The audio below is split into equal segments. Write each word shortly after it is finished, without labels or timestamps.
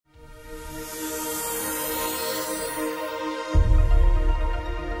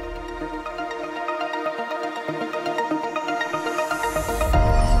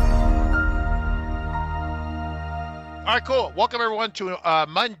right, cool. Welcome everyone to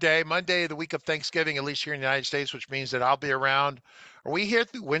Monday of the week of Thanksgiving, at least here in the United States, which means that I'll be around. Are we here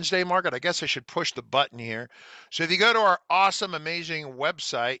through Wednesday, Margaret? I guess I should push the button here. So if you go to our awesome, amazing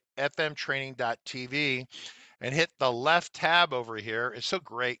website, fmtraining.tv, and hit the left tab over here. It's so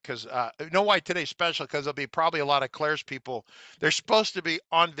great because you know why today's special? Because there'll be probably a lot of Claris people. They're supposed to be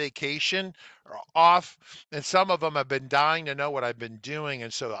on vacation or off, and some of them have been dying to know what I've been doing.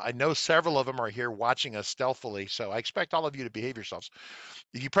 And so I know several of them are here watching us stealthily. So I expect all of you to behave yourselves.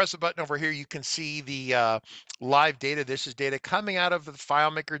 If you press the button over here, you can see the live data. This is data coming out of the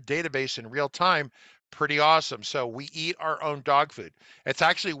FileMaker database in real time. Pretty awesome. So we eat our own dog food. It's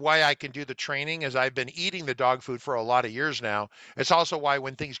actually why I can do the training, as I've been eating the dog food for a lot of years now. It's also why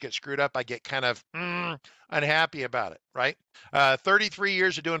when things get screwed up, I get kind of unhappy about it, right? 33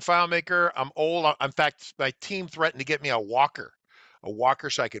 years of doing FileMaker. I'm old. In fact, my team threatened to get me a walker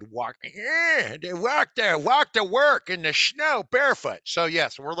so I could walk. Yeah, they walk to work in the snow barefoot. So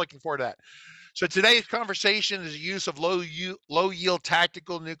yes, we're looking forward to that. So today's conversation is the use of low yield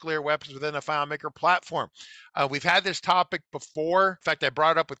tactical nuclear weapons within a FileMaker platform. We've had this topic before. In fact, I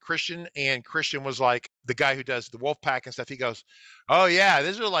brought it up with Christian, and Christian was like, the guy who does the Wolfpack and stuff, he goes, oh yeah,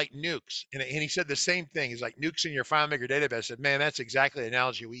 these are like nukes. And he said the same thing. He's like, nukes in your FileMaker database. I said, man, that's exactly the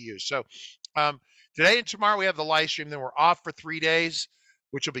analogy we use. So today and tomorrow we have the live stream, then we're off for 3 days,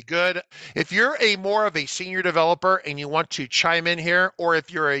 which will be good. If you're more of a senior developer and you want to chime in here, or if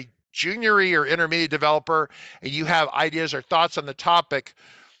you're a junior or intermediate developer and you have ideas or thoughts on the topic,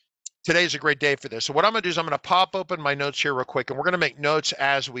 today's a great day for this. So what I'm going to do is I'm going to pop open my notes here real quick, and we're going to make notes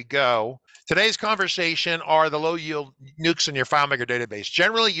as we go. Today's conversation are the low yield nukes in your FileMaker database.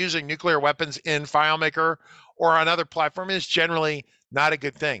 Generally, using nuclear weapons in FileMaker or on other platform is generally not a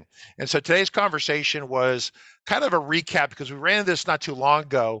good thing. And so today's conversation was kind of a recap, because we ran this not too long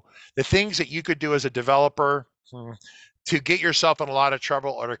ago, the things that you could do as a developer to get yourself in a lot of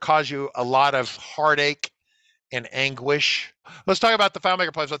trouble or to cause you a lot of heartache and anguish. Let's talk about the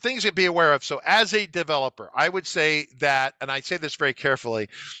FileMaker platform. So things to be aware of. So as a developer, I would say that, and I say this very carefully,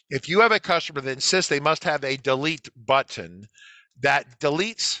 if you have a customer that insists they must have a delete button that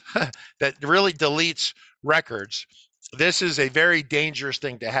deletes, that really deletes records, this is a very dangerous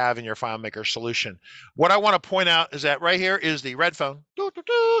thing to have in your FileMaker solution. What I want to point out is that right here is the red phone.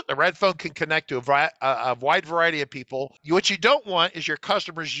 The red phone can connect to a wide variety of people. What you don't want is your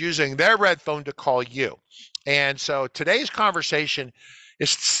customers using their red phone to call you. And so today's conversation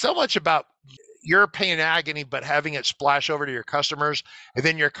is so much about your pain and agony, but having it splash over to your customers. And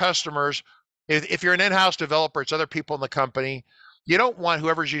then your customers, if you're an in-house developer, it's other people in the company. You don't want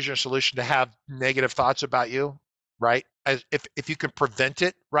whoever's using your solution to have negative thoughts about you, right? If you can prevent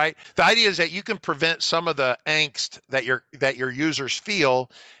it, right? The idea is that you can prevent some of the angst that your users feel,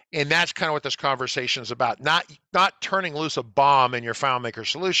 and that's kind of what this conversation is about. Not turning loose a bomb in your FileMaker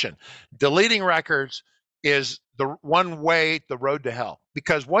solution. Deleting records is the one way, the road to hell.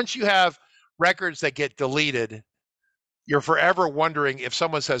 Because once you have records that get deleted, you're forever wondering if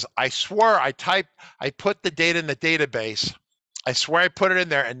someone says, I swear I put the data in the database, I swear I put it in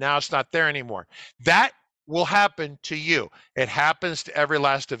there, and now it's not there anymore. That will happen to you. It happens to every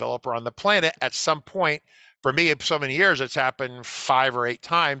last developer on the planet at some point. For me, in so many years, it's happened 5 or 8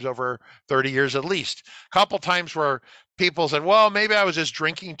 times over 30 years at least. A couple times where people said, well, maybe I was just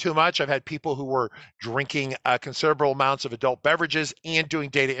drinking too much. I've had people who were drinking considerable amounts of adult beverages and doing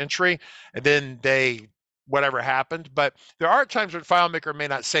data entry, and then whatever happened. But there are times when FileMaker may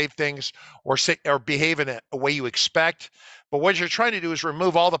not save things or behave in a way you expect. But what you're trying to do is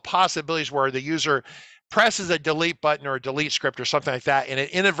remove all the possibilities where the user presses a delete button or a delete script or something like that, and it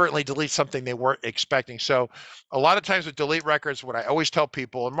inadvertently deletes something they weren't expecting. So a lot of times with delete records, what I always tell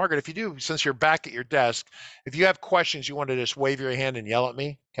people, and Margaret, if you do, since you're back at your desk, if you have questions, you want to just wave your hand and yell at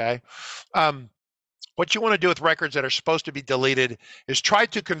me, okay? What you want to do with records that are supposed to be deleted is try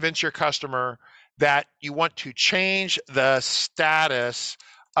to convince your customer that you want to change the status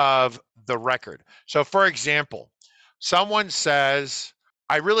of the record. So for example, someone says,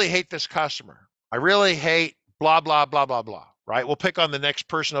 I really hate this customer. I really hate blah, blah, blah, blah, blah, right? We'll pick on the next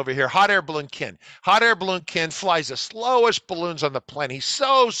person over here, Hot Air Balloon Ken. Hot Air Balloon Ken flies the slowest balloons on the planet. He's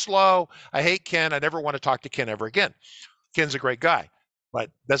so slow. I hate Ken. I never want to talk to Ken ever again. Ken's a great guy,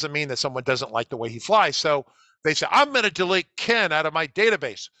 but doesn't mean that someone doesn't like the way he flies. So they say, I'm going to delete Ken out of my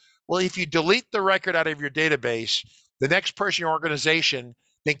database. Well, if you delete the record out of your database, the next person in your organization,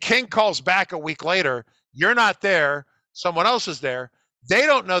 then Ken calls back a week later, you're not there, someone else is there. They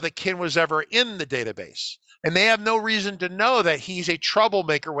don't know that Ken was ever in the database, and they have no reason to know that he's a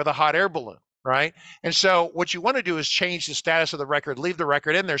troublemaker with a hot air balloon, right? And so what you want to do is change the status of the record, leave the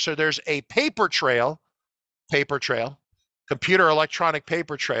record in there so there's a paper trail computer electronic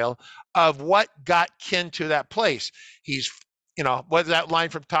paper trail of what got Ken to that place. He's, what's that line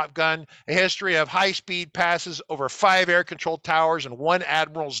from Top Gun? A history of high-speed passes over 5 air-controlled towers and 1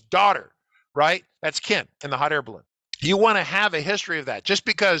 admiral's daughter, right? That's Ken in the hot air balloon. You want to have a history of that. Just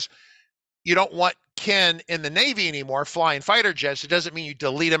because you don't want Ken in the Navy anymore flying fighter jets, it doesn't mean you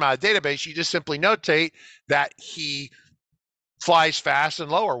delete him out of the database. You just simply notate that he flies fast and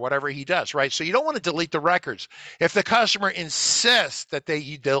low or whatever he does, right? So you don't want to delete the records. If the customer insists that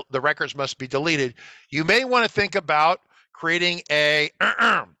the records must be deleted, you may want to think about creating a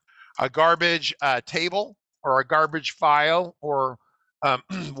garbage table or a garbage file, or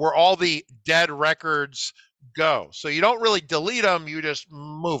where all the dead records go. So you don't really delete them, you just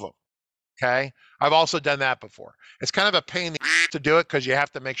move them. Okay, I've also done that before. It's kind of a pain to do it because you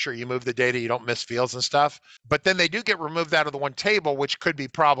have to make sure you move the data, you don't miss fields and stuff. But then they do get removed out of the one table, which could be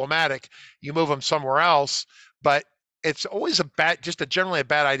problematic. You move them somewhere else, but it's always generally a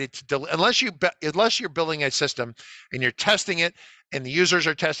bad idea to delete unless you're building a system and you're testing it and the users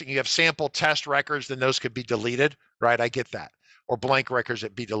are testing. You have sample test records, then those could be deleted, right? I get that, or blank records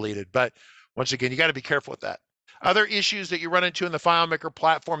that be deleted. But once again, you got to be careful with that. Other issues that you run into in the FileMaker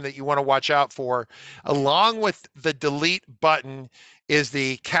platform that you want to watch out for, along with the delete button, is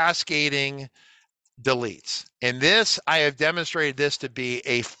the cascading deletes. And this, I have demonstrated this to be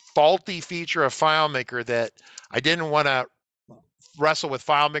a faulty feature of FileMaker that I didn't want to wrestle with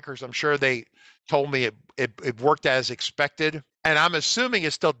FileMakers. I'm sure they told me it worked as expected. And I'm assuming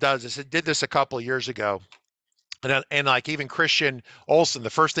it still does this. It did this a couple of years ago. And like even Christian Olson, the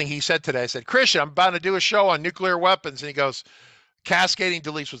first thing he said today, I said, Christian, I'm about to do a show on nuclear weapons. And he goes, cascading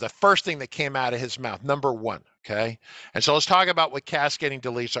deletes was the first thing that came out of his mouth, number one, okay? And so let's talk about what cascading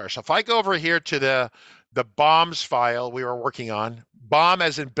deletes are. So if I go over here to the bombs file we were working on, bomb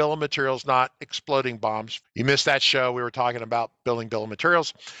as in bill of materials, not exploding bombs. You missed that show. We were talking about building bill of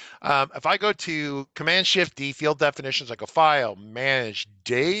materials. If I go to Command-Shift-D, field definitions, I go File, Manage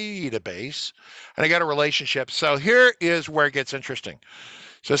Database, and I got a relationship. So here is where it gets interesting.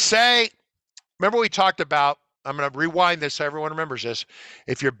 So remember we talked about, I'm going to rewind this so everyone remembers this.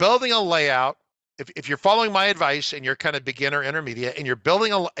 If you're building a layout, if you're following my advice and you're kind of beginner, intermediate, and you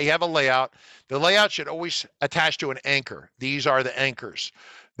have a layout, the layout should always attach to an anchor. These are the anchors.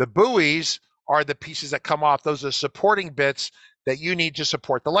 The buoys are the pieces that come off. Those are the supporting bits that you need to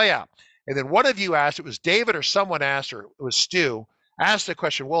support the layout. And then one of you asked, it was David or someone asked, or it was Stu, asked the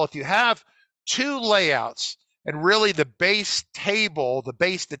question, well, if you have 2 layouts and really the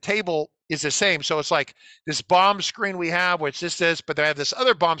table is the same. So it's like this bomb screen we have, which this, but they have this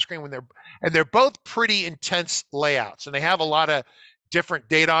other bomb screen and they're both pretty intense layouts, and they have a lot of different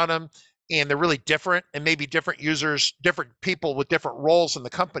data on them, and they're really different, and maybe different users, different people with different roles in the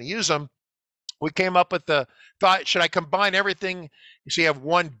company use them. We came up with the thought, should I combine everything? So you have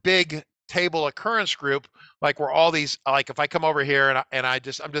one big table occurrence group, like where all these, like if I come over here and I'm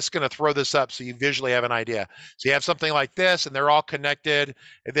just going to throw this up so you visually have an idea. So you have something like this, and they're all connected,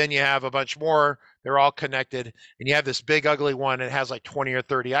 and then you have a bunch more, they're all connected, and you have this big ugly one, and it has like 20 or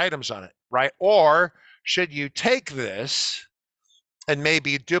 30 items on it, right? Or should you take this and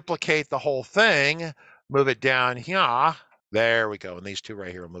maybe duplicate the whole thing, move it down here, there we go, and these 2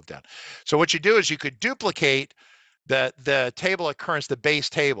 right here will move down. So what you do is you could duplicate the table occurrence, the base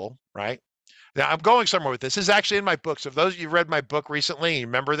table, right? Now I'm going somewhere with this. This is actually in my book. So if those of you read my book recently, you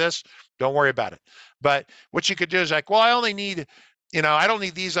remember this, don't worry about it. But what you could do is like, well, I only need, I don't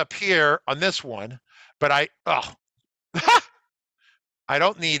need these up here on this one, but I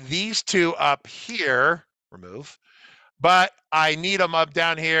don't need these 2 up here, remove, but I need them up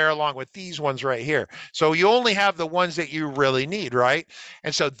down here along with these ones right here. So you only have the ones that you really need, right?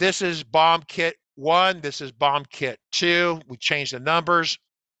 And so this is bomb kit 1, this is bomb kit 2. We changed the numbers.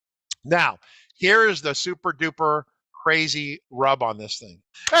 Now, here is the super duper crazy rub on this thing.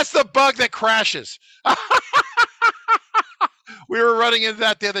 That's the bug that crashes. We were running into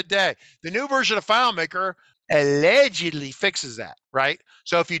that the other day. The new version of FileMaker allegedly fixes that, right?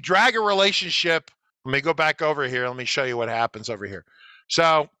 So if you drag a relationship, let me go back over here. Let me show you what happens over here.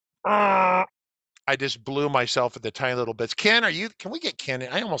 So I just blew myself at the tiny little bits. Ken, can we get Ken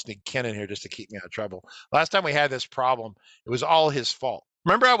in? I almost need Ken in here just to keep me out of trouble. Last time we had this problem, it was all his fault.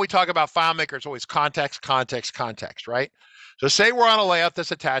 Remember how we talk about FileMaker? It's always context, context, context, right? So say we're on a layout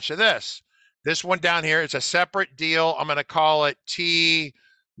that's attached to this. This one down here is a separate deal. I'm going to call it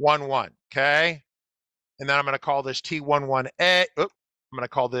T11, okay? And then I'm going to call this T11A. I'm going to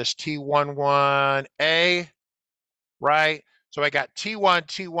call this T11A, right? So I got T1,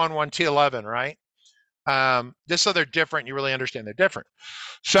 T11, T11, right? Just so they're different, you really understand they're different.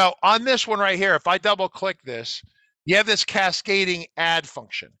 So on this one right here, if I double click this, You have this cascading add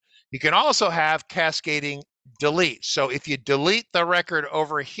function. You can also have cascading delete. So if you delete the record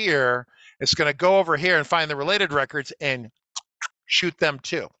over here, it's going to go over here and find the related records and shoot them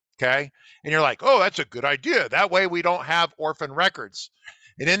too. Okay. And you're like, oh, that's a good idea. That way we don't have orphan records.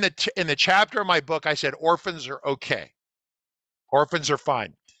 And in the chapter of my book, I said orphans are okay. Orphans are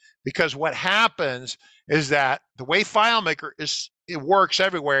fine. Because what happens is that the way FileMaker it works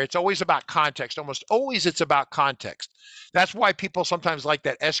everywhere, it's always about context. Almost always it's about context. That's why people sometimes like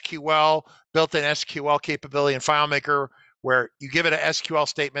that SQL, built-in SQL capability in FileMaker, where you give it an SQL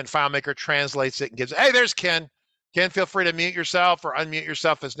statement, FileMaker translates it and gives, hey, there's Ken. Ken, feel free to mute yourself or unmute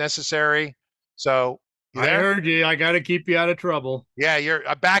yourself as necessary. So I heard you. I got to keep you out of trouble. Yeah,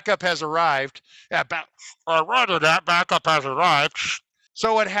 a backup has arrived. Yeah, roger that, backup has arrived.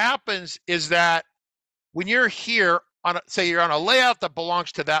 So what happens is that when you're here, say you're on a layout that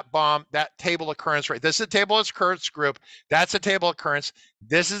belongs to that BOM, that table occurrence, right? This is a table occurrence group. That's a table occurrence.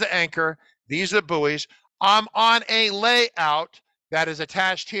 This is the anchor. These are the buoys. I'm on a layout that is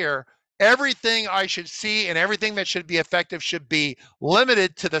attached here. Everything I should see and everything that should be effective should be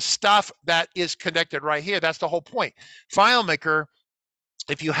limited to the stuff that is connected right here. That's the whole point. FileMaker,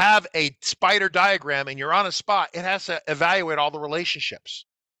 if you have a spider diagram and you're on a spot, it has to evaluate all the relationships,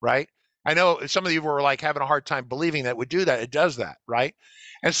 right? I know some of you were like having a hard time believing that it would do that. It does that, right?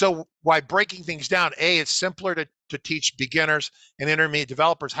 And so by breaking things down, it's simpler to teach beginners and intermediate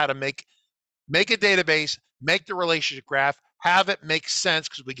developers how to make a database, make the relationship graph, have it make sense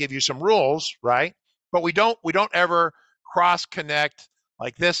because we give you some rules, right? But we don't ever cross connect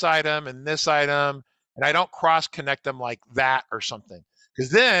like this item and this item, and I don't cross connect them like that or something.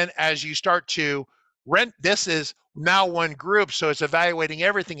 Because then as you start to rent, this is now one group, so it's evaluating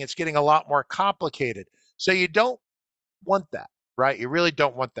everything. It's getting a lot more complicated. So you don't want that, right? You really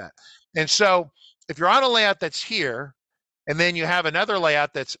don't want that. And so if you're on a layout that's here, and then you have another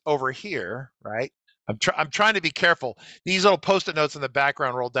layout that's over here, right? I'm trying to be careful. These little Post-it notes in the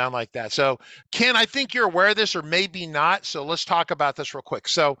background roll down like that. So Ken, I think you're aware of this or maybe not. So let's talk about this real quick.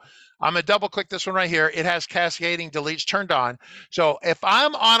 So I'm gonna double click this one right here. It has cascading deletes turned on. So if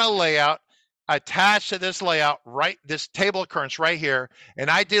I'm on a layout attached to this layout, right, this table occurrence right here, and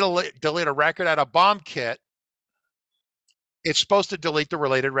I delete a record out of BOM kit, it's supposed to delete the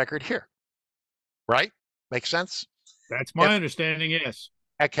related record here, right? Makes sense? That's my understanding, yes.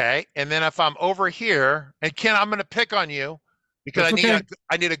 Okay, and then if I'm over here, and Ken, I'm going to pick on you because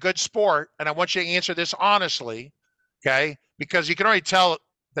I need a good sport, and I want you to answer this honestly, okay? Because you can already tell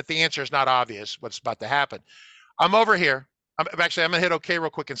that the answer is not obvious what's about to happen. I'm over here. I'm going to hit OK real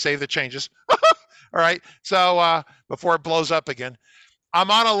quick and save the changes. All right, so before it blows up again.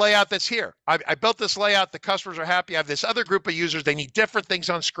 I'm on a layout that's here. I built this layout. The customers are happy. I have this other group of users. They need different things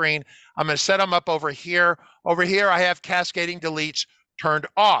on screen. I'm going to set them up over here. Over here, I have cascading deletes turned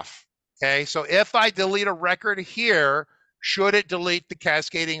off. Okay, so if I delete a record here, should it delete the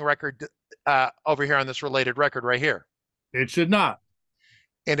cascading record over here on this related record right here? It should not.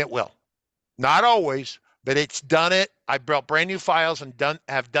 And it will. Not always, but it's done it. I built brand new files and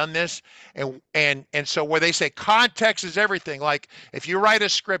have done this. And so where they say context is everything, like if you write a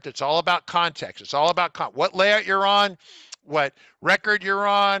script, it's all about context. It's all about what layout you're on, what record you're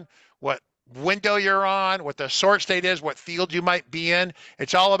on, what window you're on, what the sort state is, what field you might be in.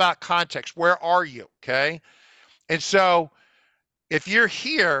 It's all about context. Where are you? Okay. And so if you're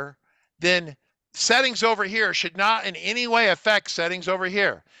here, then settings over here should not in any way affect settings over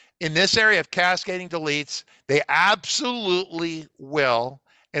here. In this area of cascading deletes, they absolutely will,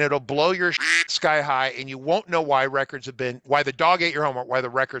 and it'll blow your sky high, and you won't know why why the dog ate your homework, why the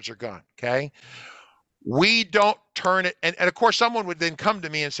records are gone, okay? We don't turn it, and of course someone would then come to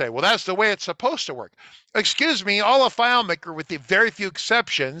me and say, well, that's the way it's supposed to work. Excuse me, all of FileMaker, with the very few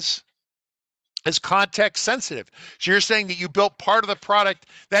exceptions, is context sensitive. So you're saying that you built part of the product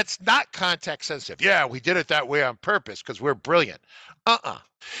that's not context sensitive. Yeah, we did it that way on purpose because we're brilliant.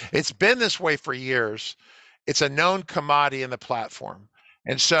 It's been this way for years. It's a known commodity in the platform.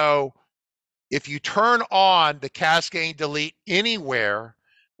 And so if you turn on the cascade delete anywhere,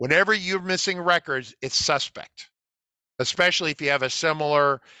 whenever you're missing records, it's suspect, especially if you have a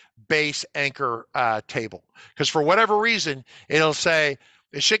similar base anchor table. Because for whatever reason, it'll say,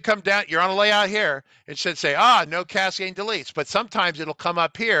 it should come down, you're on a layout here, it should say, no cascading deletes. But sometimes it'll come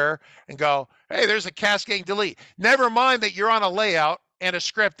up here and go, hey, there's a cascading delete. Never mind that you're on a layout and a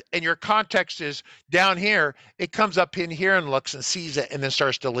script and your context is down here. It comes up in here and looks and sees it and then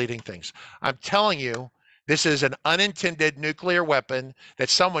starts deleting things. I'm telling you, This is an unintended nuclear weapon that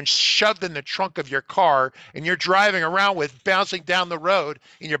someone shoved in the trunk of your car and you're driving around with, bouncing down the road,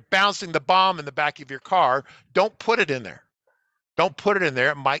 and you're bouncing the bomb in the back of your car. Don't put it in there. Don't put it in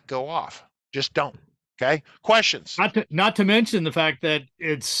there. It might go off. Just don't. Okay. Questions? Not to mention the fact that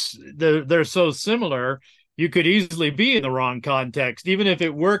they're so similar. You could easily be in the wrong context, even if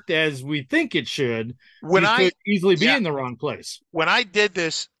it worked as we think it should. When you could easily be in the wrong place. When I did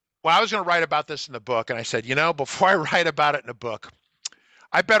this, well, I was going to write about this in the book, and I said, before I write about it in a book,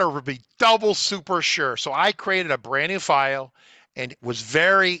 I better be double super sure. So I created a brand new file and was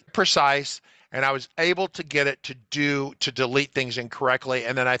very precise, and I was able to get it to delete things incorrectly.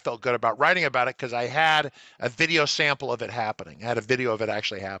 And then I felt good about writing about it because I had a video sample of it happening. I had a video of it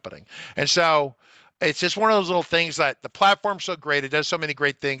actually happening. And so it's just one of those little things that the platform's so great. It does so many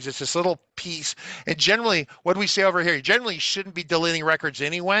great things. It's this little piece. And generally, what do we say over here? You generally shouldn't be deleting records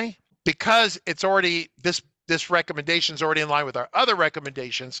anyway, because it's already, this recommendation is already in line with our other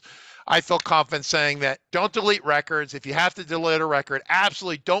recommendations. I feel confident saying that don't delete records. If you have to delete a record,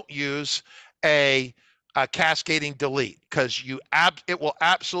 absolutely don't use a cascading delete, because it will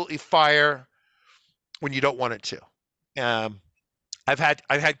absolutely fire when you don't want it to. I've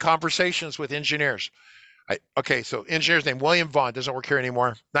had conversations with engineers. So engineer's named William Vaughn, doesn't work here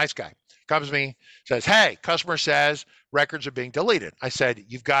anymore. Nice guy. Comes to me, says, hey, customer says records are being deleted. I said,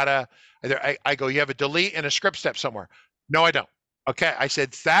 you've got to, I go, you have a delete and a script step somewhere. No, I don't. Okay. I said,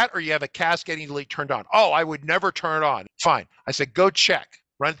 it's that, or you have a cascading delete turned on. Oh, I would never turn it on. Fine. I said, go check.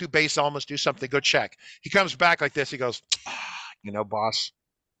 Run through base elements, do something, go check. He comes back like this. He goes, boss,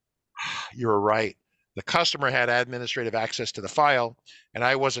 you were right. The customer had administrative access to the file, and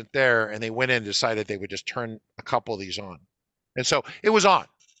I wasn't there, and they went in and decided they would just turn a couple of these on. And so it was on.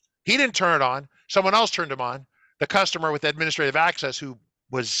 He didn't turn it on. Someone else turned him on, the customer with administrative access, who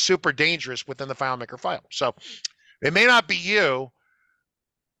was super dangerous within the FileMaker file. So it may not be you,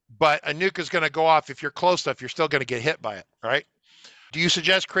 but a nuke is going to go off. If you're close enough, you're still going to get hit by it, right? Do you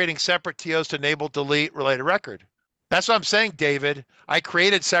suggest creating separate TOs to enable delete related record? That's what I'm saying, David. I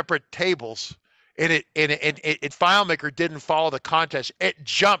created separate tables. And FileMaker didn't follow the context. It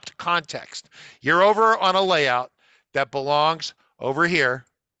jumped context. You're over on a layout that belongs over here,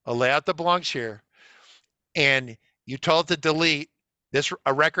 a layout that belongs here, and you told it to delete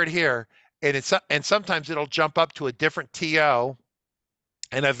a record here, and sometimes it'll jump up to a different TO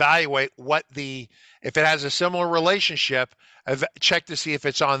and evaluate if it has a similar relationship, check to see if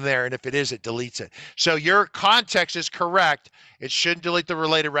it's on there, and if it is, it deletes it. So your context is correct. It shouldn't delete the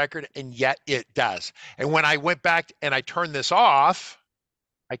related record, and yet it does. And when I went back and I turned this off,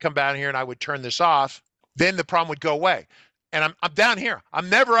 I come down here and I would turn this off, then the problem would go away. And I'm down here. I'm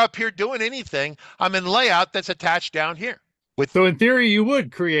never up here doing anything. I'm in layout that's attached down here. So in theory, you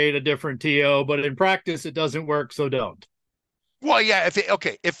would create a different TO, but in practice, it doesn't work, so don't. Well, yeah,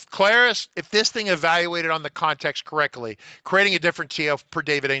 if this thing evaluated on the context correctly, creating a different TO per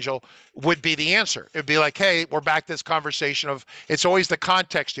David Angel would be the answer. It'd be like, hey, we're back to this conversation of, it's always the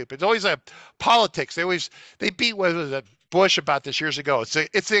context stupid. It's always a politics. They beat Bush about this years ago.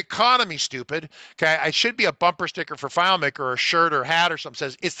 It's the economy, stupid. Okay, I should be a bumper sticker for FileMaker, or a shirt or hat or something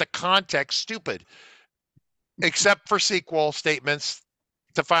says it's the context, stupid. Except for SQL statements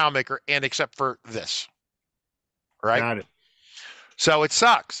to FileMaker, and except for this. Right? Got it. So it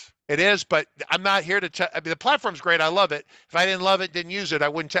sucks. It is, but I'm not here to tell. I mean, the platform's great. I love it. If I didn't love it, didn't use it, I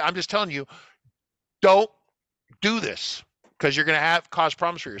wouldn't tell. I'm just telling you, don't do this, because you're going to cause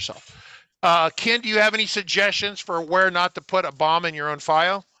problems for yourself. Ken, do you have any suggestions for where not to put a bomb in your own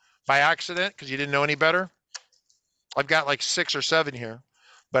file by accident because you didn't know any better? I've got like 6 or 7 here,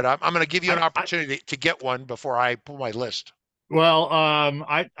 but I'm going to give you an opportunity to get one before I pull my list. Well,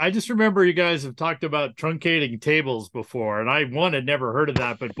 I just remember you guys have talked about truncating tables before, and I had never heard of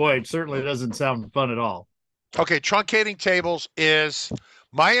that, but boy, it certainly doesn't sound fun at all. Okay, truncating tables is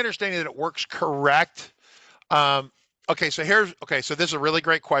my understanding that it works correct. So this is a really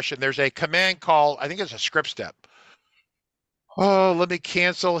great question. There's a command called, I think it's a script step. Oh, let me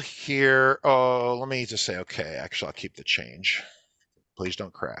cancel here. Oh, let me just say, okay, actually, I'll keep the change. Please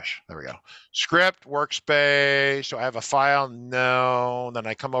don't crash. There we go. Script, workspace. So I have a file. No. Then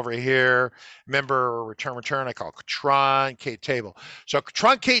I come over here. Remember, return. I call truncate table. So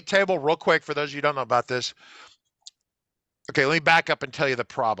truncate table, real quick, for those of you who don't know about this. Okay, let me back up and tell you the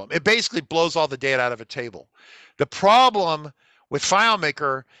problem. It basically blows all the data out of a table. The problem with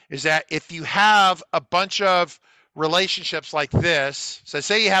FileMaker is that if you have a bunch of relationships like this, so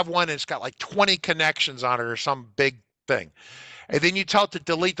say you have one and it's got like 20 connections on it or some big thing, and then you tell it to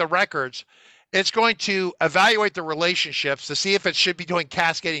delete the records, It's going to evaluate the relationships to see if it should be doing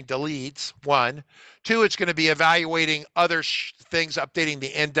cascading deletes, one. Two, it's going to be evaluating other things, updating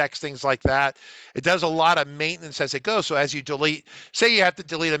the index, things like that. It does a lot of maintenance as it goes. So as you delete, say you have to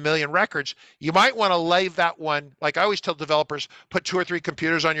delete 1 million records, you might want to leave that one. Like I always tell developers, put 2 or 3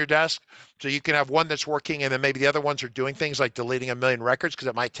 computers on your desk so you can have one that's working and then maybe the other ones are doing things like deleting 1 million records, because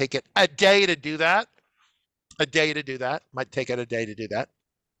it might take it a day to do that. A day to do that. Might take it a day to do that.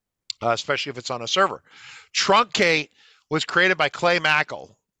 Especially if it's on a server. Truncate was created by Clay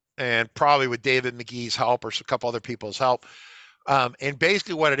Mackel and probably with David McGee's help or a couple other people's help. And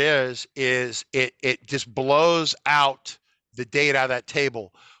basically what it is it just blows out the data out of that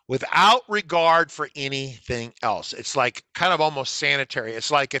table without regard for anything else. It's like kind of almost sanitary. It's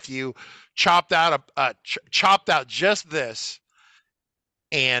like if you chopped out chopped out just this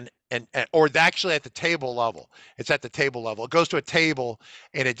and or actually at the table level. It's at the table level. It goes to a table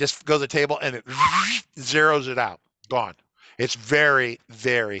and it just goes to a table and it zeroes it out. Gone. It's very,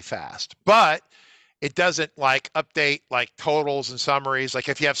 very fast. But it doesn't like update like totals and summaries. Like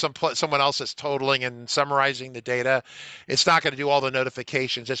if you have someone else that's totaling and summarizing the data, it's not going to do all the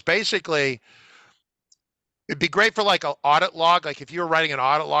notifications. It's basically, it'd be great for like an audit log. Like if you were writing an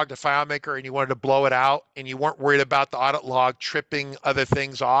audit log to FileMaker and you wanted to blow it out and you weren't worried about the audit log tripping other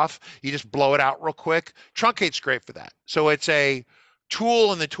things off, you just blow it out real quick. Truncate's great for that. So it's a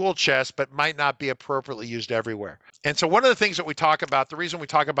tool in the tool chest, but might not be appropriately used everywhere. And so one of the things that we talk about, the reason we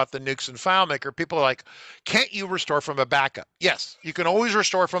talk about the nukes in FileMaker, people are like, can't you restore from a backup? Yes, you can always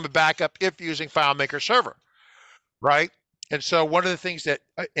restore from a backup if using FileMaker Server, right? And so one of the things that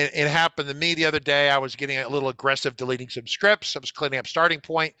it happened to me the other day, I was getting a little aggressive deleting some scripts. I was cleaning up starting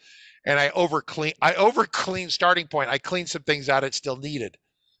point and I overcleaned starting point. I cleaned some things out it still needed.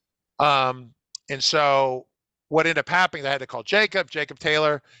 And so what ended up happening, I had to call Jacob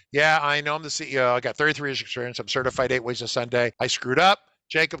Taylor. Yeah, I know I'm the CEO. I got 33 years experience. I'm certified 8 ways a Sunday. I screwed up.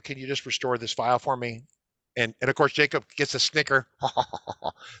 Jacob, can you just restore this file for me? And of course, Jacob gets a snicker.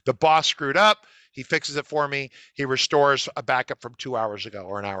 The boss screwed up. He fixes it for me. He restores a backup from 2 hours ago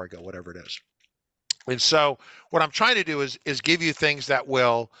or an hour ago, whatever it is. And so what I'm trying to do is give you things that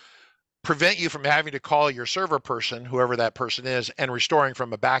will prevent you from having to call your server person, whoever that person is, and restoring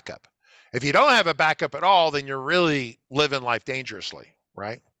from a backup. If you don't have a backup at all, then you're really living life dangerously,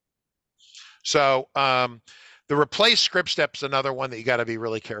 right? So the replace script step is another one that you got to be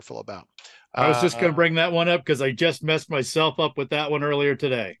really careful about. I was just going to bring that one up because I just messed myself up with that one earlier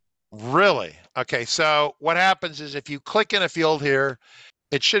today. Really? Okay, so what happens is if you click in a field here,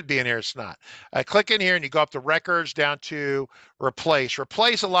 it should be in here, it's not. Click in here and you go up to records down to replace.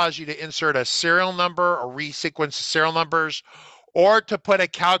 Replace allows you to insert a serial number or resequence serial numbers, or to put a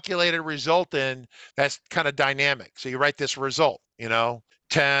calculated result in that's kind of dynamic. So you write this result,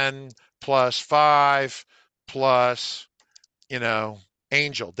 10 plus 5 plus,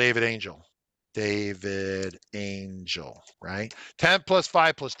 Angel, David Angel, right? 10 plus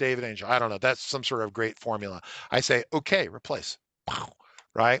 5 plus David Angel. I don't know. That's some sort of great formula. I say, okay, replace,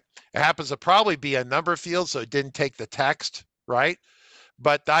 right? It happens to probably be a number field, so it didn't take the text, right?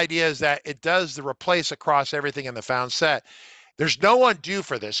 But the idea is that it does the replace across everything in the found set. There's no undo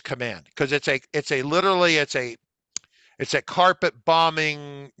for this command because it's a carpet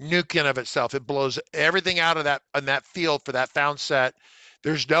bombing nuke in of itself. It blows everything out of that field for that found set.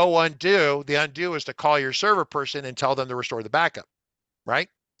 There's no undo. The undo is to call your server person and tell them to restore the backup, right?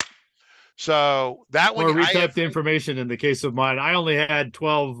 So that one. Or retype the information in the case of mine. I only had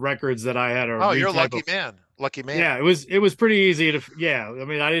 12 records that I had to you're a lucky man. Lucky man. Yeah, it was pretty easy to, I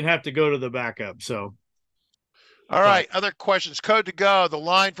mean, I didn't have to go to the backup, so. All right, other questions. Code to go. The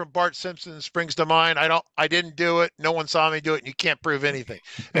line from Bart Simpson springs to mind. I didn't do it. No one saw me do it, and you can't prove anything.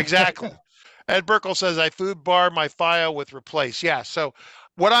 Exactly. Ed Burkle says, I food bar my file with replace. Yeah, so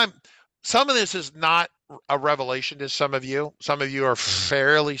some of this is not a revelation to some of you. Some of you are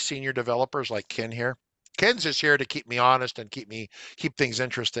fairly senior developers like Ken here. Ken's just here to keep me honest and keep things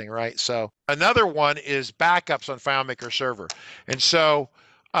interesting, right? So another one is backups on FileMaker Server. And so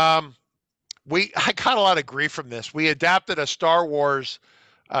I got a lot of grief from this. We adapted a Star Wars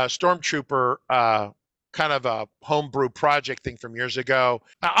Stormtrooper kind of a homebrew project thing from years ago.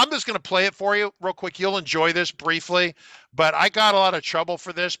 I'm just going to play it for you real quick. You'll enjoy this briefly, but I got a lot of trouble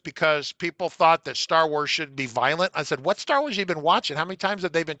for this because people thought that Star Wars shouldn't be violent. I said, what Star Wars have you been watching? How many times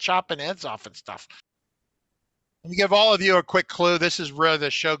have they been chopping heads off and stuff? Let me give all of you a quick clue. This is where the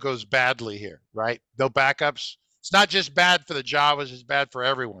show goes badly here, right? No backups. It's not just bad for the Jawas, it's bad for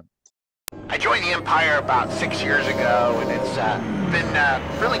everyone. I joined the Empire about 6 years ago, and it's been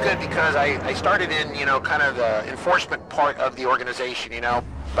really good because I started in, kind of the enforcement part of the organization,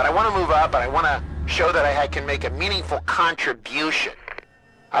 but I want to move up, and I want to show that I can make a meaningful contribution.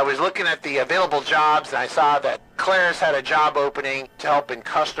 I was looking at the available jobs, and I saw that Claris had a job opening to help in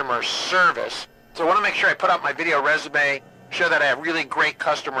customer service. So I want to make sure I put out my video resume, show that I have really great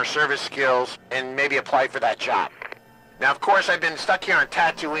customer service skills, and maybe apply for that job. Now, of course, I've been stuck here on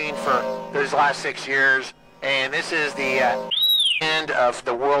Tatooine for those last 6 years, and this is the end of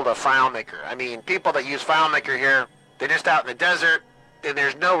the world of FileMaker. I mean, people that use FileMaker here, they're just out in the desert, and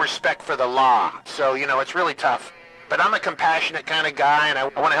there's no respect for the law. So, you know, it's really tough. But I'm a compassionate kind of guy, and I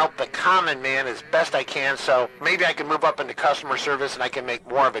want to help the common man as best I can, so maybe I can move up into customer service and I can make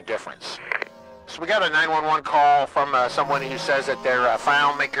more of a difference. So we got a 911 call from someone who says that their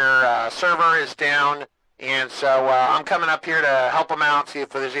FileMaker server is down, and so I'm coming up here to help them out, see if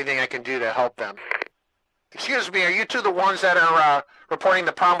there's anything I can do to help them. Excuse me, are you two the ones that are reporting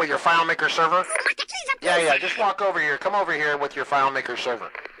the problem with your FileMaker server? Yeah, just walk over here. Come over here with your FileMaker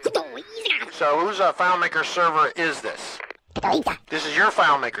server. So whose FileMaker server is this? This is your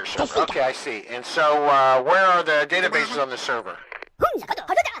FileMaker server. Okay, I see. And so where are the databases on the server?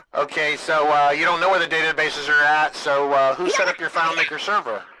 Okay, so you don't know where the databases are at, so who set up your FileMaker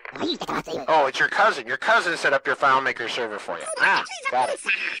server? Oh, it's your cousin. Your cousin set up your FileMaker server for you. Ah, got it.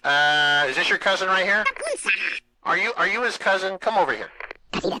 Is this your cousin right here? Are you his cousin? Come over here.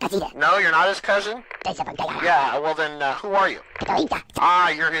 No, you're not his cousin? Yeah, well then, who are you? Ah,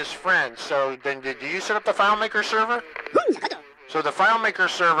 you're his friend. So then did you set up the FileMaker server? So the FileMaker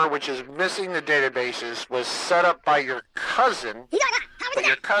server, which is missing the databases, was set up by your cousin. But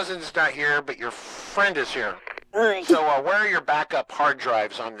your cousin's not here, but your friend is here. So where are your backup hard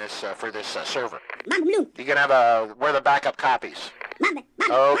drives on this for this server? You can have where are the backup copies?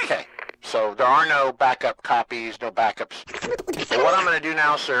 Okay. So there are no backup copies, no backups. So what I'm going to do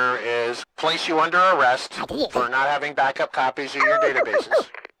now, sir, is place you under arrest for not having backup copies of your databases.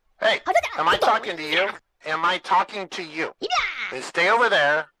 Hey, am I talking to you? Am I talking to you? Then stay over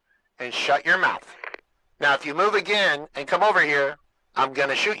there and shut your mouth. Now, if you move again and come over here, I'm going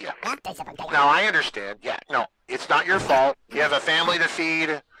to shoot you. Now, I understand. Yeah, no, it's not your fault. You have a family to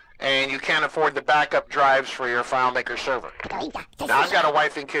feed, and you can't afford the backup drives for your FileMaker server. Now, I've got a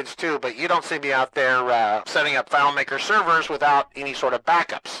wife and kids too, but you don't see me out there setting up FileMaker servers without any sort of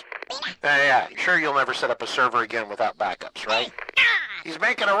backups. Yeah, sure you'll never set up a server again without backups, right? He's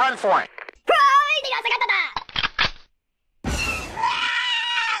making a run for it.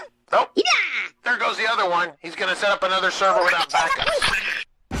 Oh, there goes the other one. He's going to set up another server without backups.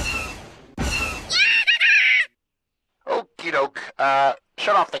 Okie doke.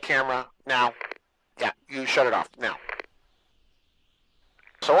 Shut off the camera now. Yeah, you shut it off now.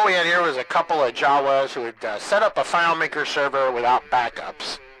 So what we had here was a couple of Jawas who had set up a FileMaker server without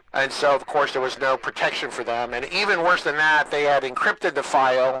backups. And so, of course, there was no protection for them. And even worse than that, they had encrypted the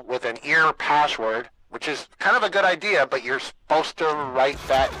file with an ear password, which is kind of a good idea, but you're supposed to write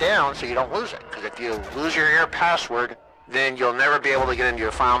that down so you don't lose it. Because if you lose your ear password, then you'll never be able to get into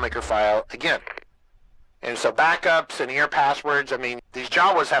your FileMaker file again. And so backups and ear passwords, I mean, these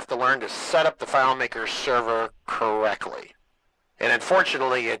Jawas have to learn to set up the FileMaker server correctly. And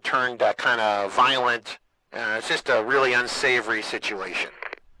unfortunately, it turned kind of violent. It's just a really unsavory situation.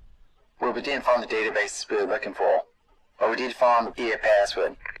 Well, we didn't find the database we were looking for, but we did find the ear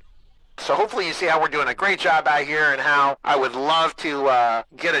password. So hopefully you see how we're doing a great job out here and how I would love to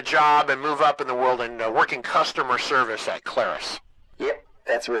get a job and move up in the world and work in customer service at Claris. Yep,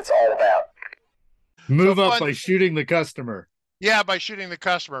 that's what it's all about. Move up by shooting the customer. Yeah, by shooting the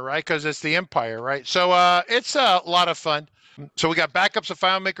customer, right? Because it's the empire, right? So it's a lot of fun. So we got backups of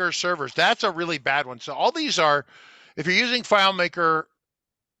FileMaker servers. That's a really bad one. So all these are, if you're using FileMaker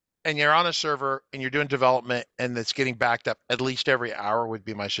and you're on a server and you're doing development and it's getting backed up at least every hour would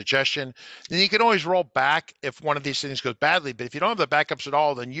be my suggestion. Then you can always roll back if one of these things goes badly. But if you don't have the backups at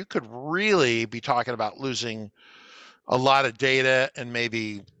all, then you could really be talking about losing a lot of data and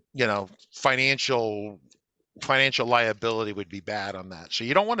maybe, you know, financial liability would be bad on that. So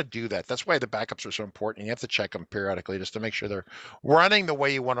you don't want to do that. That's why the backups are so important. You have to check them periodically just to make sure they're running the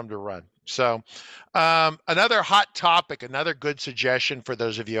way you want them to run. So another hot topic, another good suggestion for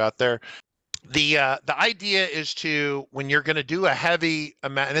those of you out there, the idea is to, when you're going to do a heavy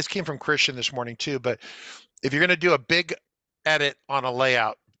amount, and this came from Christian this morning too, but if you're going to do a big edit on a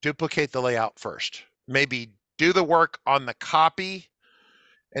layout, duplicate the layout first. Maybe do the work on the copy.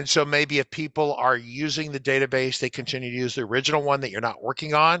 And so maybe if people are using the database, they continue to use the original one that you're not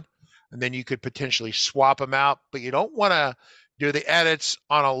working on, and then you could potentially swap them out. But you don't want to do the edits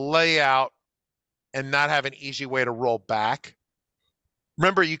on a layout and not have an easy way to roll back.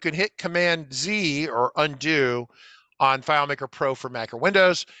 Remember, you can hit Command Z or undo on FileMaker Pro for Mac or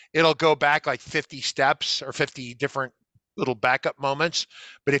Windows, it'll go back like 50 steps or 50 different little backup moments.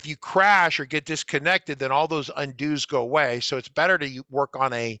 But if you crash or get disconnected, then all those undos go away. So it's better to work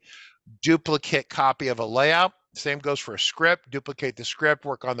on a duplicate copy of a layout. Same goes for a script. Duplicate the script,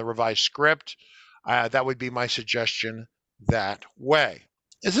 work on the revised script. That would be my suggestion that way.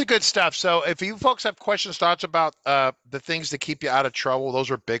 This is good stuff. So if you folks have questions, thoughts about the things that keep you out of trouble, those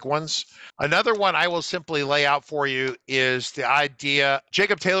are big ones. Another one I will simply lay out for you is the idea,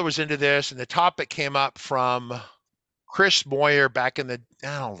 Jacob Taylor was into this, and the topic came up from Chris Moyer back in the,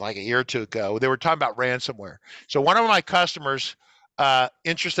 I don't know, like a year or two ago. They were talking about ransomware. So one of my customers,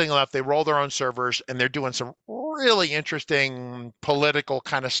 interesting enough, they roll their own servers, and they're doing some really interesting political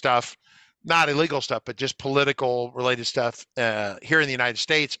kind of stuff. Not illegal stuff, but just political related stuff here in the United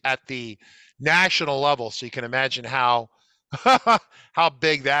States at the national level. So you can imagine how how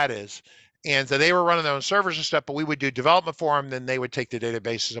big that is. And so they were running their own servers and stuff, but we would do development for them. Then they would take the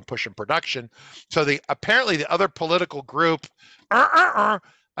databases and push in production. So apparently the other political group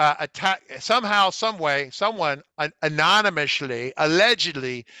attack somehow, some way, someone anonymously,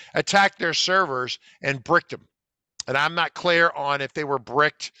 allegedly attacked their servers and bricked them. And I'm not clear on if they were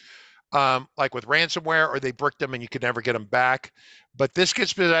bricked like with ransomware, or they bricked them and you could never get them back. But this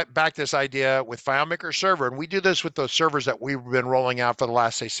gets back to this idea with FileMaker Server, and we do this with those servers that we've been rolling out for the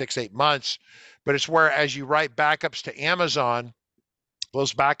last, say, 6-8 months. But it's where, as you write backups to Amazon,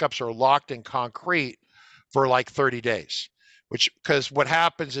 those backups are locked in concrete for like 30 days. Because what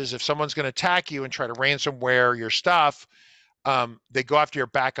happens is if someone's going to attack you and try to ransomware your stuff, they go after your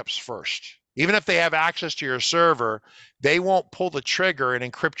backups first. Even if they have access to your server, they won't pull the trigger and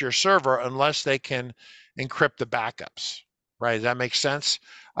encrypt your server unless they can encrypt the backups, right? Does that make sense?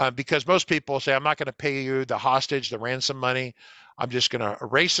 Because most people say, I'm not going to pay you the hostage, the ransom money. I'm just going to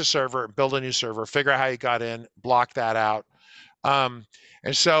erase the server and build a new server, figure out how you got in, block that out. And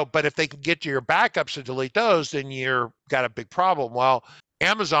so, but if they can get to your backups and delete those, then you've got a big problem. Well,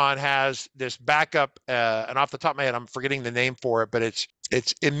 Amazon has this backup, and off the top of my head, I'm forgetting the name for it, but it's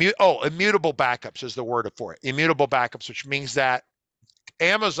immutable backups is the word for it. Immutable backups, which means that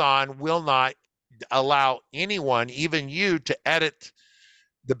Amazon will not allow anyone, even you, to edit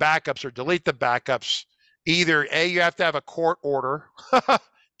the backups or delete the backups. Either A, you have to have a court order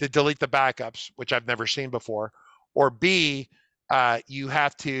to delete the backups, which I've never seen before, or B, you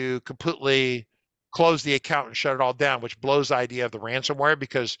have to completely close the account and shut it all down, which blows the idea of the ransomware,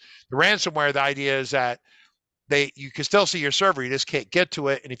 because the ransomware, the idea is that you can still see your server, you just can't get to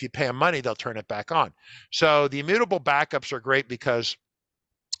it, and if you pay them money, they'll turn it back on. So the immutable backups are great because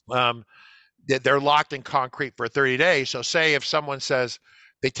they're locked in concrete for 30 days. So say if someone says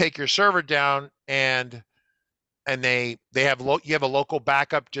they take your server down and you have a local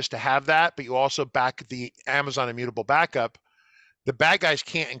backup just to have that, but you also back the Amazon immutable backup, the bad guys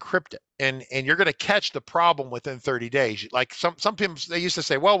can't encrypt it, and you're going to catch the problem within 30 days. Like some people, they used to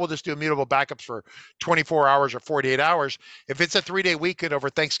say, well, we'll just do immutable backups for 24 hours or 48 hours. If it's a 3-day weekend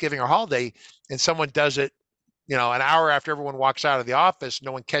over Thanksgiving or holiday, and someone does it, an hour after everyone walks out of the office,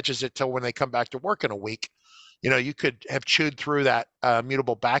 no one catches it till when they come back to work in a week. You could have chewed through that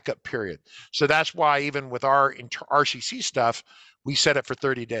mutable backup period. So that's why even with our RCC stuff, we set it for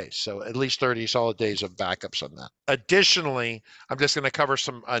 30 days. So at least 30 solid days of backups on that. Additionally, I'm just going to cover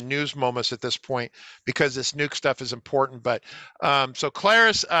some news moments at this point because this nuke stuff is important. But so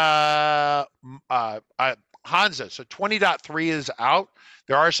Claris Hansa, so 20.3 is out.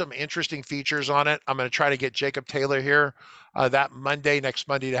 There are some interesting features on it. I'm going to try to get Jacob Taylor here next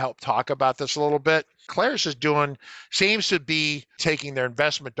Monday to help talk about this a little bit. Claris seems to be taking their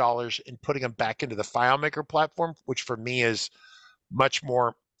investment dollars and putting them back into the FileMaker platform, which for me is much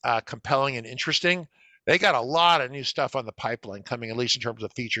more compelling and interesting. They got a lot of new stuff on the pipeline coming, at least in terms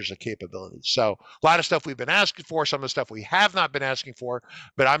of features and capabilities. So a lot of stuff we've been asking for, some of the stuff we have not been asking for,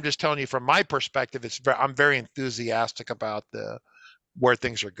 but I'm just telling you from my perspective, I'm very enthusiastic about where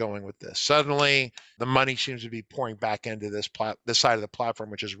things are going with this. Suddenly, the money seems to be pouring back into this side of the platform,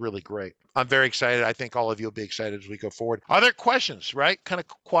 which is really great. I'm very excited. I think all of you will be excited as we go forward. Other questions, right? Kind of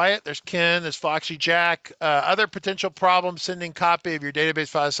quiet. There's Ken, there's Foxy Jack. Other potential problems sending copy of your database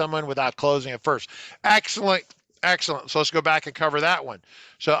file to someone without closing it first. Excellent. Excellent. So let's go back and cover that one.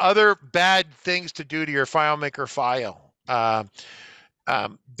 So other bad things to do to your FileMaker file.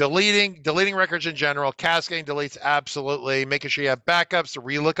 Deleting records in general, cascading deletes, absolutely. Making sure you have backups. The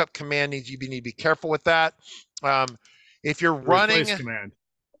relookup command you need to be careful with that. If you're running, replace command.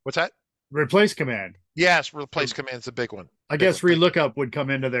 What's that? Replace command. Yes, replace command's a big one. I guess relookup would come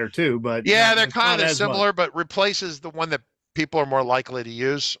into there too, but yeah, they're kind of similar, but replace is the one that people are more likely to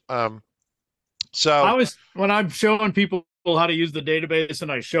use. So when I'm showing people how to use the database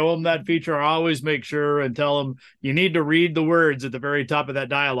and I show them that feature, I always make sure and tell them you need to read the words at the very top of that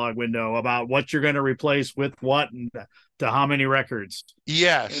dialog window about what you're going to replace with what and to how many records.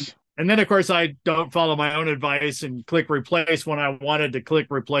 yes. And then, of course, I don't follow my own advice and click replace when I wanted to click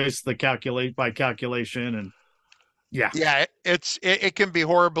replace the calculate by calculation. And yeah, it can be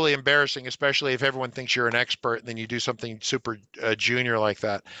horribly embarrassing, especially if everyone thinks you're an expert and then you do something super junior like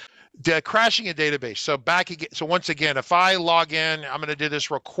that. Crashing a database. So back again. So once again, if I log in, I'm going to do this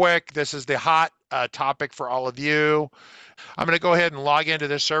real quick. This is the hot topic for all of you. I'm going to go ahead and log into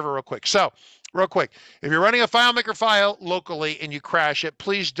this server real quick. So real quick, if you're running a FileMaker file locally and you crash it,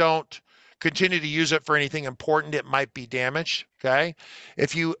 please don't continue to use it for anything important. It might be damaged, okay?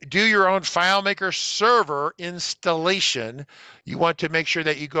 If you do your own FileMaker server installation, you want to make sure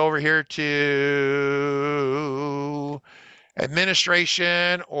that you go over here to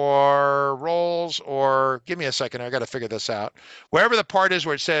administration or roles, or give me a second, I got to figure this out. Wherever the part is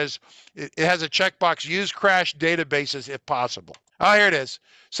where it says, it has a checkbox, use crash databases if possible. Oh, here it is.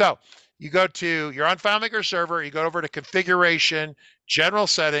 So you go to, you're on FileMaker server, you go over to configuration, general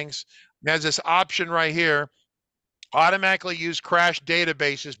settings, and there's this option right here, automatically use crash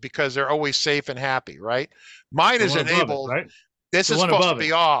databases because they're always safe and happy, right? Mine is enabled. Right? This is supposed to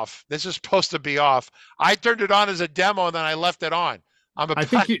be off. This is supposed to be off. I turned it on as a demo and then I left it on.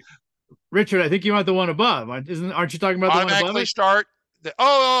 Richard, I think you want the one above. Aren't you talking about the one above? Automatically start.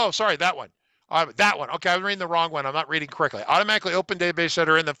 Sorry, that one. That one. Okay, I was reading the wrong one. I'm not reading correctly. Automatically open database that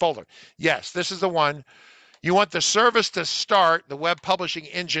are in the folder. Yes, this is the one. You want the service to start, the web publishing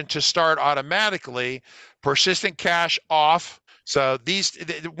engine to start automatically, persistent cache off. So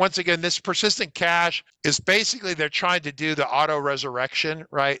once again, this persistent cache is basically they're trying to do the auto resurrection,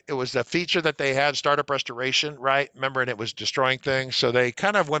 right? It was the feature that they had, startup restoration, right? Remember, and it was destroying things. So they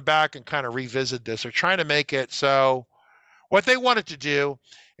kind of went back and kind of revisited this. They're trying to make it so what they wanted to do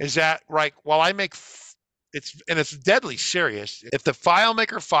is that, right, while I make it's deadly serious. If the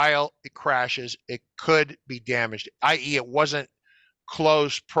FileMaker file it crashes, it could be damaged, i.e. it wasn't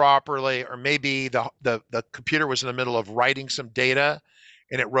closed properly, or maybe the computer was in the middle of writing some data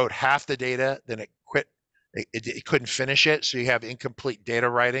and it wrote half the data, then it quit. It couldn't finish it, so you have incomplete data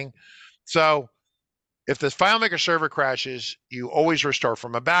writing. So if the FileMaker server crashes, you always restore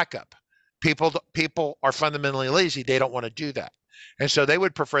from a backup. People are fundamentally lazy. They don't want to do that. And so they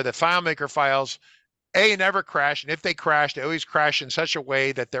would prefer the FileMaker files never crash, and if they crash, they always crash in such a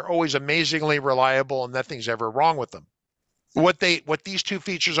way that they're always amazingly reliable and nothing's ever wrong with them. What these two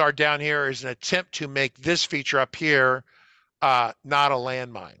features are down here is an attempt to make this feature up here not a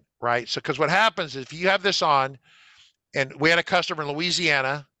landmine, right? So because what happens is if you have this on, and we had a customer in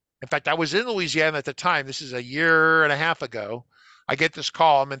Louisiana. In fact, I was in Louisiana at the time. This is a year and a half ago. I get this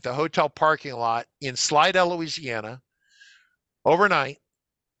call. I'm at the hotel parking lot in Slidell, Louisiana, overnight.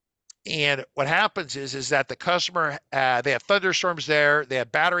 And what happens is that the customer, they have thunderstorms there, they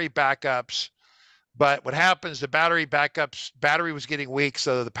have battery backups, but what happens, the battery was getting weak,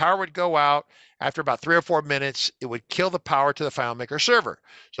 so the power would go out. After about 3 or 4 minutes, it would kill the power to the FileMaker server.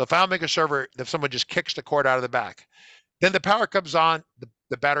 So the FileMaker server, if someone just kicks the cord out of the back, then the power comes on,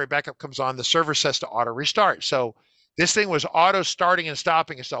 the battery backup comes on, the server says to auto restart. So this thing was auto starting and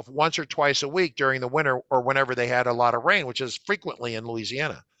stopping itself once or twice a week during the winter or whenever they had a lot of rain, which is frequently in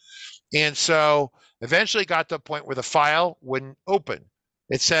Louisiana. And so eventually got to a point where the file wouldn't open.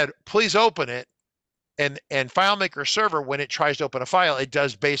 It said, please open it. And FileMaker server, when it tries to open a file, it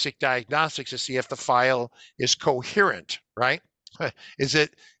does basic diagnostics to see if the file is coherent, right? Is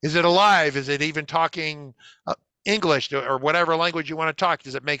it alive? Is it even talking English or whatever language you want to talk?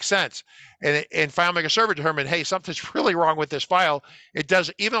 Does it make sense? And FileMaker server determined, hey, something's really wrong with this file. It does,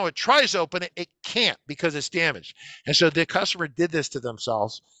 even though it tries to open it, it can't because it's damaged. And so the customer did this to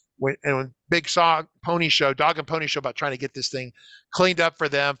themselves. When big dog and pony show about trying to get this thing cleaned up for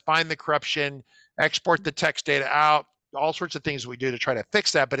them, find the corruption, export the text data out, all sorts of things we do to try to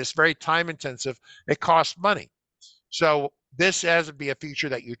fix that, but it's very time intensive. It costs money. So this has to be a feature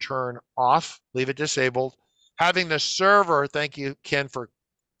that you turn off, leave it disabled. Having the server, thank you, Ken, for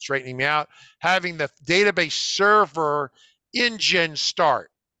straightening me out, having the database server engine start.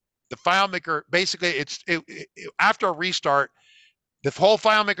 The FileMaker, basically, after a restart, the whole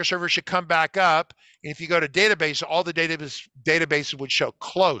FileMaker server should come back up. And if you go to database, all the databases would show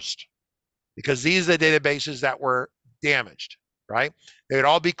closed because these are the databases that were damaged, right? They would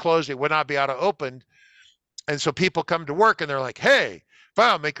all be closed. They would not be auto-opened. And so people come to work and they're like, hey,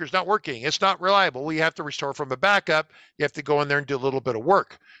 FileMaker's not working. It's not reliable. Well, you have to restore from a backup. You have to go in there and do a little bit of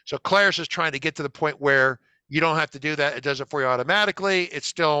work. So Claris is trying to get to the point where you don't have to do that. It does it for you automatically. It's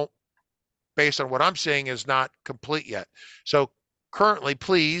still based on what I'm seeing, is not complete yet. So currently,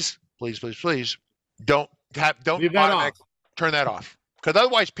 please don't Leave that off. turn that off, because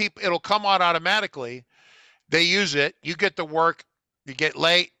otherwise it'll come on automatically. They use it. You get to work. You get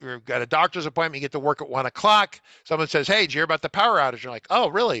late. You've got a doctor's appointment. You get to work at 1 o'clock. Someone says, "Hey, did you hear about the power outage?" You're like, "Oh,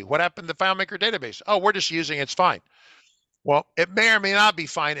 really? What happened to the FileMaker database?" "Oh, we're just using it. It's fine." Well, it may or may not be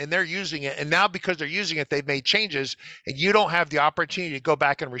fine, and they're using it. And now because they're using it, they've made changes, and you don't have the opportunity to go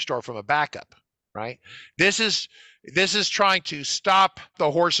back and restore from a backup, right? This is trying to stop the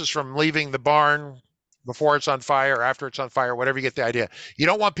horses from leaving the barn before it's on fire or after it's on fire, whatever. You get the idea. You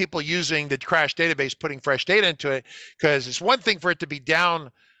don't want people using the crashed database, putting fresh data into it, because it's one thing for it to be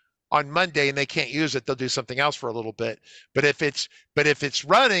down on Monday and they can't use it, they'll do something else for a little bit. But if it's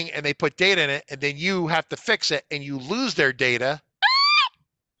running and they put data in it and then you have to fix it and you lose their data,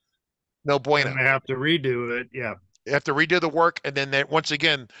 no bueno. And they have to redo it. Yeah. You have to redo the work, and then once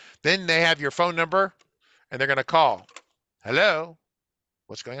again, then they have your phone number and they're going to call. "Hello,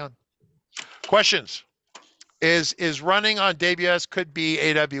 what's going on?" Questions? Is running on AWS, could be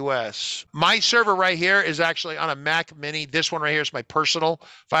AWS. My server right here is actually on a Mac Mini. This one right here is my personal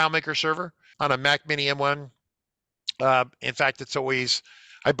FileMaker server on a Mac Mini M1. In fact,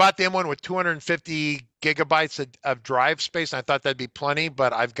 I bought the M1 with 250 gigabytes of drive space, and I thought that'd be plenty,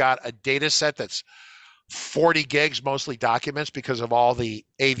 but I've got a data set that's 40 gigs, mostly documents, because of all the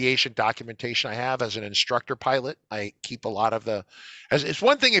aviation documentation I have as an instructor pilot. I keep a lot of it's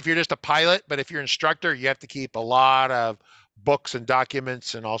one thing if you're just a pilot, but if you're an instructor, you have to keep a lot of books and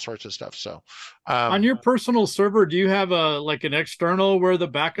documents and all sorts of stuff. So on your personal server, do you have an external where the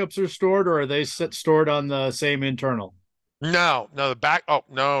backups are stored, or are they stored on the same internal? No. No. Didn't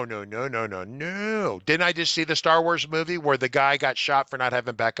I just see the Star Wars movie where the guy got shot for not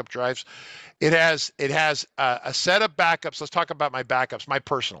having backup drives? It has a set of backups. Let's talk about my backups, my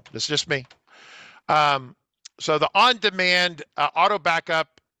personal. This is just me. So the on-demand auto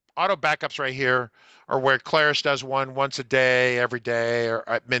backups right here are where Claris does one once a day, every day, or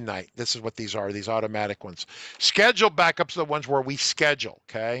at midnight. This is what these are, these automatic ones. Scheduled backups are the ones where we schedule,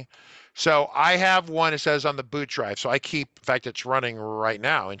 okay? So I have one, it says on the boot drive. So I keep, in fact, it's running right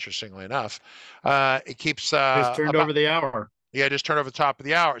now, interestingly enough. It keeps... Just turned over the hour. Yeah, just turn over the top of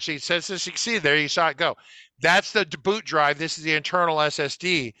the hour. See, it says to succeed. There you saw it go. That's the boot drive. This is the internal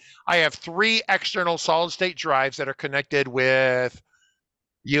SSD. I have 3 external solid state drives that are connected with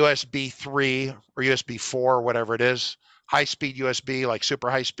USB 3 or USB 4, or whatever it is. High-speed USB, like super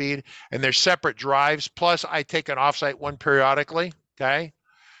high speed. And they're separate drives. Plus, I take an offsite one periodically, okay?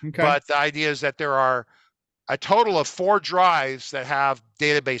 But the idea is that there are a total of 4 drives that have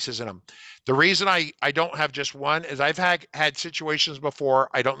databases in them. The reason I don't have just one is I've had situations before.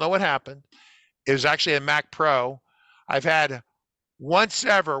 I don't know what happened. It was actually a Mac Pro. I've had once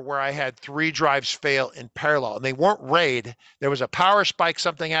ever where I had 3 drives fail in parallel, and they weren't RAID. There was a power spike,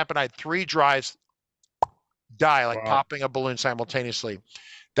 something happened. I had 3 drives die, like popping a balloon simultaneously.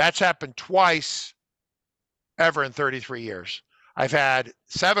 That's happened twice ever in 33 years. I've had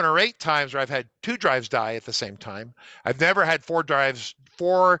 7 or 8 times where I've had 2 drives die at the same time. I've never had 4 drives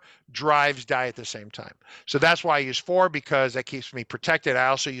die at the same time. So that's why I use 4, because that keeps me protected. I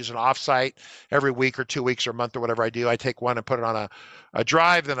also use an offsite every week or 2 weeks or month or whatever I do. I take one and put it on a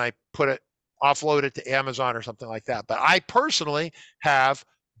drive, then I offload it to Amazon or something like that. But I personally have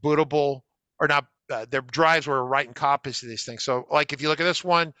bootable, or not, their drives were writing copies of these things. So like if you look at this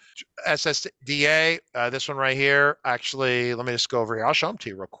one, SSDA, this one right here, actually, let me just go over here. I'll show them to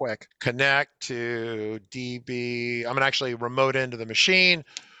you real quick. Connect to DB. I'm gonna actually remote into the machine.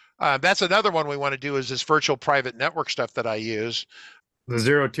 That's another one we want to do, is this virtual private network stuff that I use. The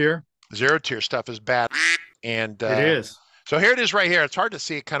zero tier? Zero tier stuff is bad. And it is. So here it is right here. It's hard to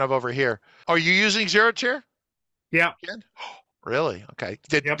see it kind of over here. Are you using zero tier? Yeah. Really? Okay.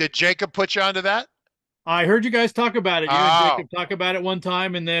 Did Jacob put you onto that? I heard you guys talk about it. You and Jacob talk about it one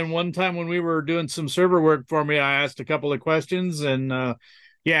time, and then one time when we were doing some server work for me, I asked a couple of questions, and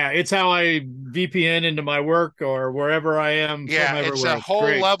yeah, it's how I VPN into my work or wherever I am. Yeah, it's a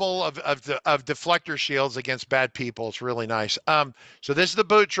whole level of deflector shields against bad people. It's really nice. So this is the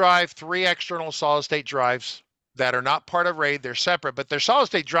boot drive, 3 external solid state drives that are not part of RAID. They're separate, but they're solid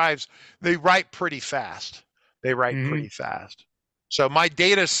state drives. They write pretty fast. Pretty fast. So my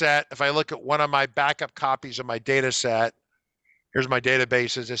data set, if I look at one of my backup copies of my data set, here's my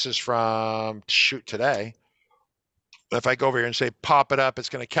databases. This is from today. If I go over here and say pop it up, it's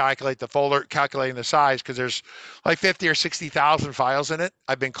going to calculate the folder, calculating the size, because there's like 50 or 60,000 files in it.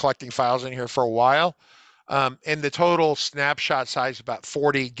 I've been collecting files in here for a while. And the total snapshot size is about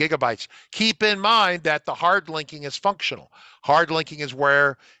 40 gigabytes. Keep in mind that the hard linking is functional. Hard linking is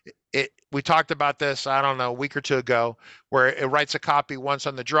where we talked about this, I don't know, a week or two ago, where it writes a copy once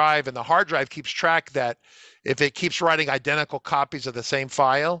on the drive, and the hard drive keeps track that if it keeps writing identical copies of the same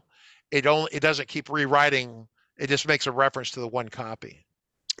file, it doesn't keep rewriting. It just makes a reference to the one copy.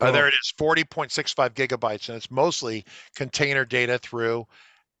 There it is, 40.65 gigabytes, and it's mostly container data through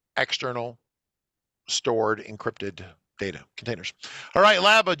external stored encrypted data containers. All right,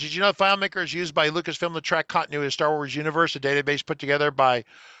 Labo, did you know FileMaker is used by Lucasfilm to track continuity of Star Wars universe, a database put together by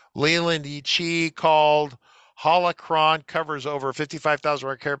Leland E. Chi called Holocron, covers over 55,000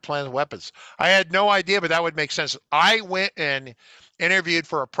 repair plans and weapons. I had no idea, but that would make sense. I went and interviewed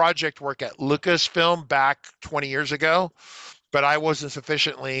for a project work at Lucasfilm back 20 years ago, but I wasn't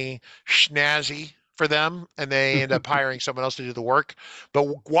sufficiently snazzy for them, and they ended up hiring someone else to do the work. But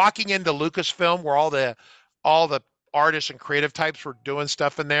walking into Lucasfilm, where all the artists and creative types were doing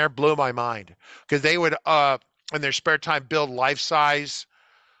stuff in there, blew my mind, because they would in their spare time build life-size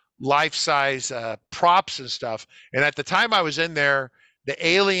props and stuff. And at the time I was in there, the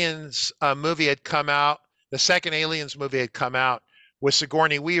Aliens movie had come out. The second Aliens movie had come out with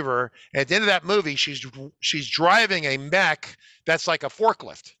Sigourney Weaver. And at the end of that movie, she's driving a mech that's like a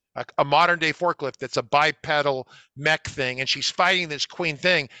forklift, a modern day forklift that's a bipedal mech thing, and she's fighting this queen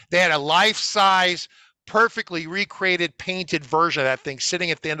thing. They had a life-size, perfectly recreated, painted version of that thing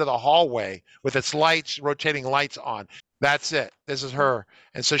sitting at the end of the hallway with its lights, rotating lights on. That's it. This is her.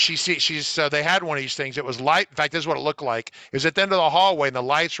 And so so they had one of these things. It was light. In fact, this is what it looked like. It was at the end of the hallway, and the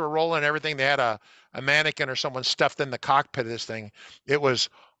lights were rolling and everything. They had a mannequin or someone stuffed in the cockpit of this thing. It was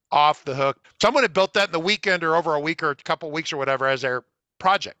off the hook. Someone had built that in the weekend or over a week or a couple of weeks or whatever as their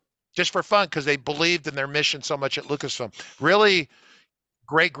project, just for fun, because they believed in their mission so much at Lucasfilm. Really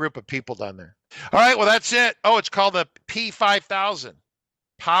great group of people down there. All right, well, that's it. Oh, it's called the P5000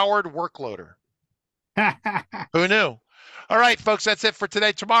 Powered Workloader. Who knew? All right, folks, that's it for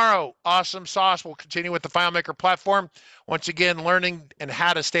today. Tomorrow, Awesome Sauce will continue with the FileMaker platform. Once again, learning and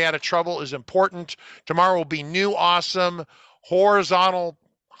how to stay out of trouble is important. Tomorrow will be new, awesome, horizontal,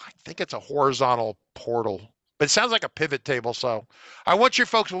 I think it's a horizontal portal, but it sounds like a pivot table. So I want you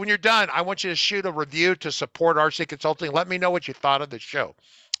folks, when you're done, I want you to shoot a review to support RC Consulting. Let me know what you thought of the show.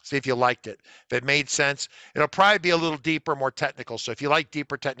 See if you liked it. If it made sense. It'll probably be a little deeper, more technical. So if you like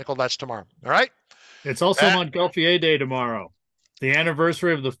deeper technical, that's tomorrow. All right? It's also Montgolfier Day tomorrow, the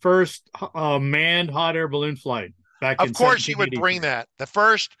anniversary of the first manned hot air balloon flight back in 1783. Of course you would bring that. The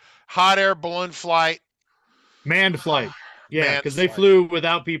first hot air balloon flight. Manned flight. Yeah, because they flew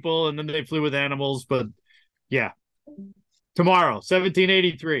without people, and then they flew with animals. But, yeah. Tomorrow,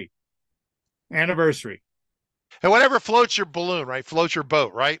 1783. Anniversary. And whatever floats your balloon, right? Floats your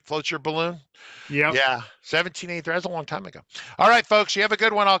boat, right? Floats your balloon. Yep. Yeah. 1783. That's a long time ago. All right, folks. You have a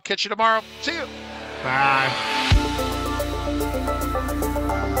good one. I'll catch you tomorrow. See you. Bye.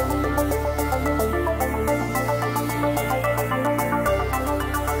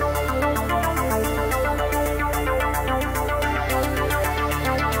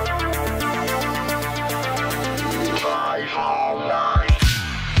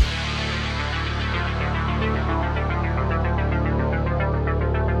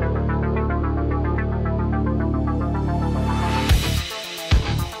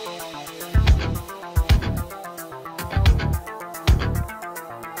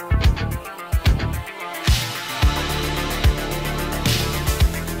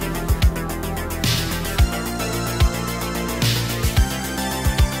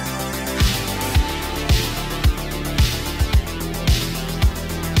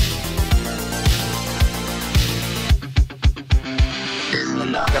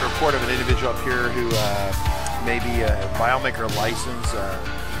 Got a report of an individual up here who may be a FileMaker license.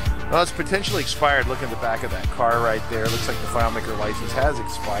 Well, it's potentially expired. Look at the back of that car right there. Looks like the FileMaker license has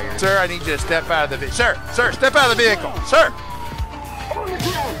expired. Sir, I need you to step out of the vehicle. Sir, step out of the vehicle. Sir.